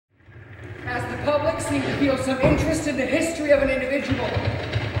public seem to feel some interest in the history of an individual,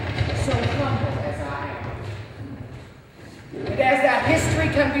 so humble as I am. And as that history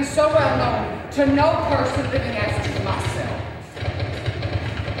can be so well known to no person living as to myself,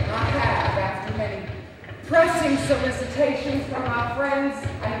 I have, after many pressing solicitations from my friends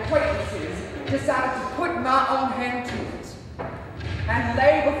and acquaintances, decided to put my own hand to it and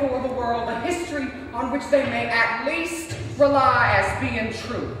lay before the world a history on which they may at least rely as being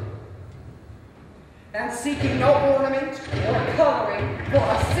true. And seeking no ornament or coloring for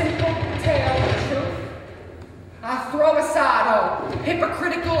a simple tale of truth, I throw aside all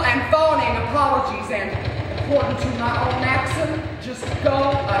hypocritical and fawning apologies and, according to my own maxim, just go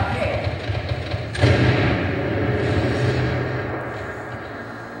ahead.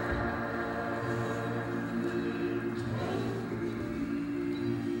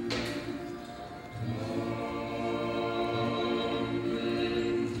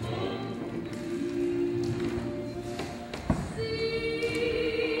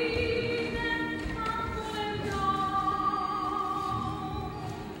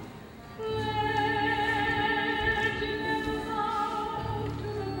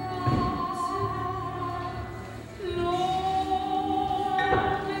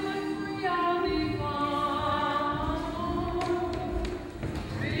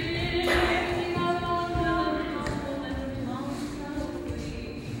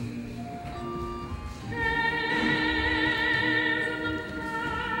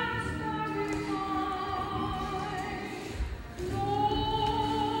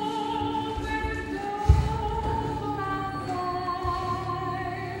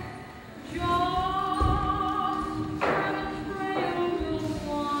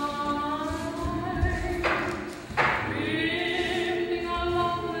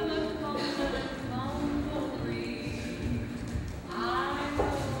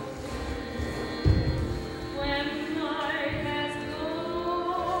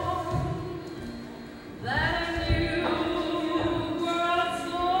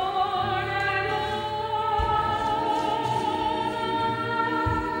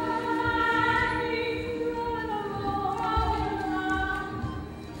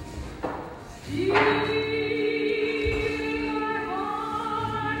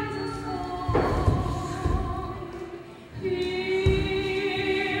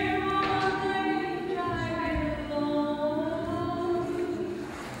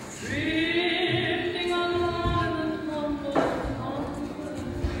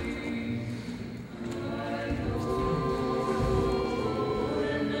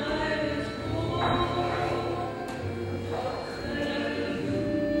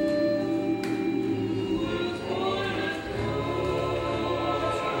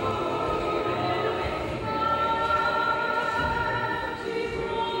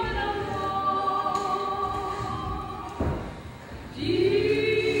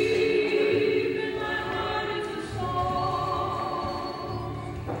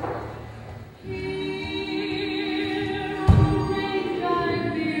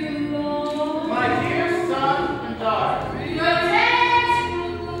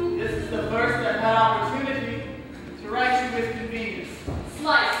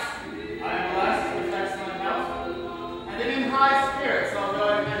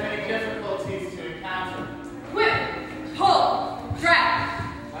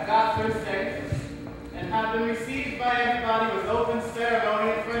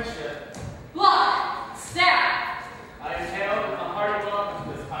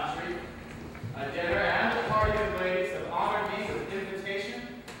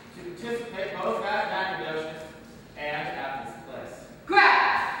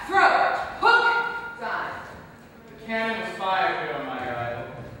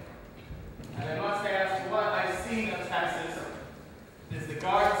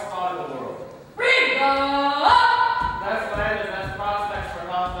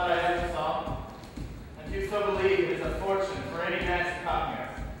 So believe it is a fortune for any man to come here.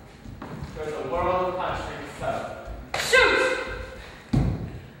 There's a world of country